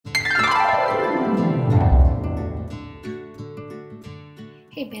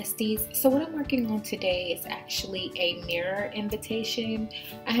Hey besties, so what I'm working on today is actually a mirror invitation.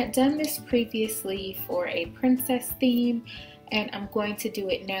 I had done this previously for a princess theme, and I'm going to do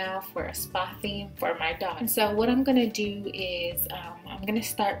it now for a spa theme for my daughter. And so what I'm going to do is I'm going to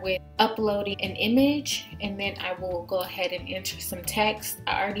start with uploading an image, and then I will go ahead and enter some text.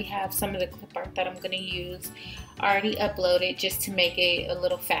 I already have some of the clip art that I'm going to use already uploaded just to make it a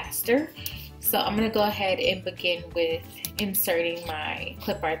little faster. So I'm going to go ahead and begin with inserting my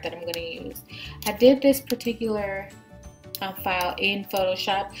clip art that I'm going to use. I did this particular file in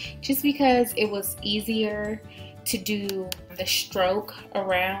Photoshop just because it was easier to do the stroke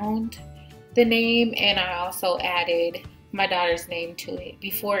around the name, and I also added my daughter's name to it.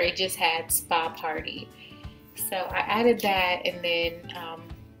 Before it just had spa party. So I added that and then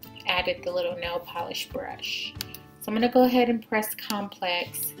added the little nail polish brush. So I'm going to go ahead and press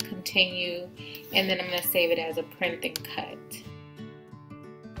complex, continue, and then I'm going to save it as a print and cut.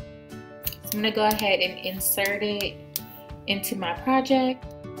 So I'm going to go ahead and insert it into my project.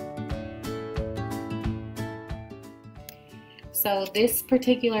 So this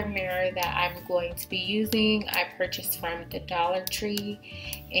particular mirror that I'm going to be using, I purchased from the Dollar Tree,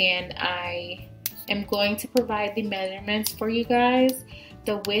 and I am going to provide the measurements for you guys.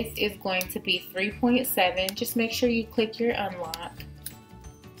 The width is going to be 3.7. Just make sure you click your unlock.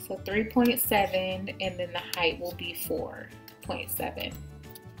 So 3.7, and then the height will be 4.7.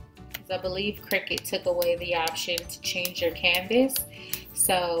 Because I believe Cricut took away the option to change your canvas.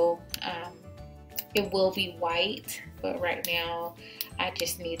 So it will be white, but right now I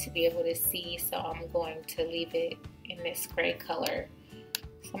just need to be able to see, so I'm going to leave it in this gray color.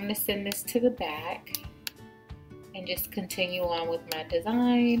 So I'm going to send this to the back and just continue on with my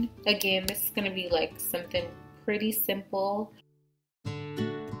design. Again, this is going to be like something pretty simple.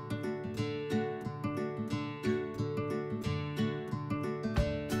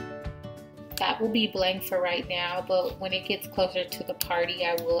 That will be blank for right now, but when it gets closer to the party,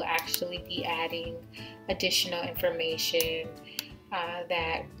 I will actually be adding additional information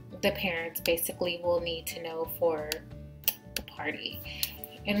that the parents basically will need to know for the party.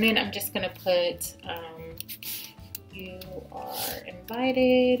 And then I'm just going to put you are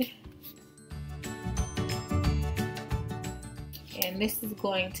invited, and this is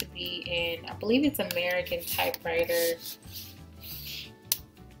going to be in, I believe it's American typewriter.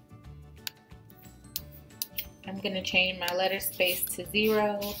 I'm going to change my letter space to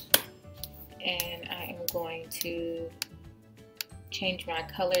 0, and I am going to change my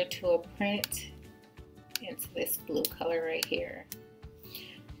color to a print into this blue color right here.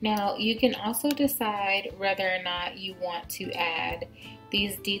 Now you can also decide whether or not you want to add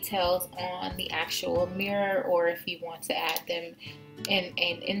these details on the actual mirror, or if you want to add them in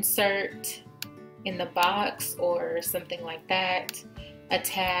an insert in the box or something like that, a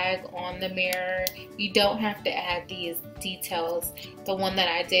tag on the mirror. You don't have to add these details. The one that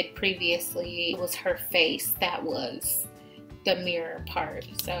I did previously was her face. That was the mirror part.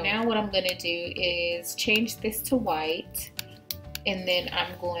 So now what I'm going to do is change this to white, and then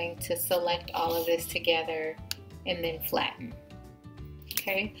I'm going to select all of this together and then flatten.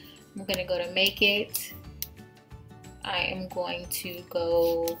 Okay, I'm going to go to make it. I am going to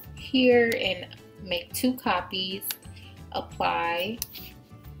go here and make 2 copies, apply,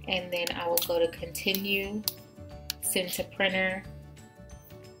 and then I will go to continue, send to printer.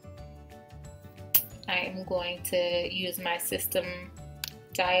 I am going to use my system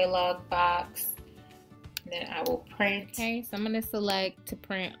dialog box. Then I will print. Okay, so I'm going to select to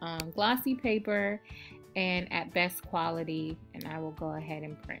print on glossy paper and at best quality, and I will go ahead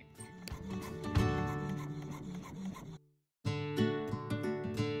and print.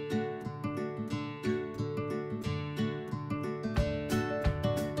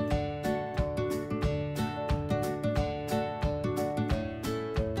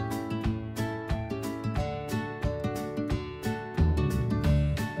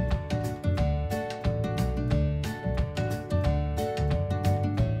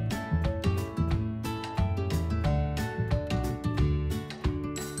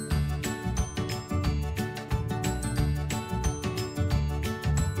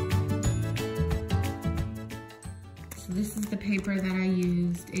 This is the paper that I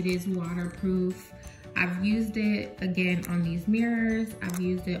used. It is waterproof. I've used it again on these mirrors. I've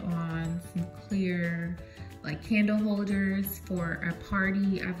used it on some clear like candle holders for a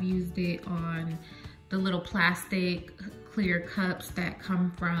party. I've used it on the little plastic clear cups that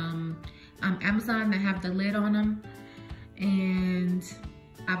come from Amazon that have the lid on them. And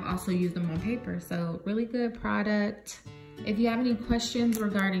I've also used them on paper. So really good product. If you have any questions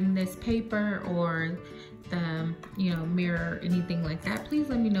regarding this paper or the, you know, mirror, anything like that, please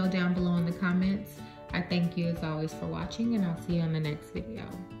let me know down below in the comments. I thank you as always for watching, and I'll see you on the next video.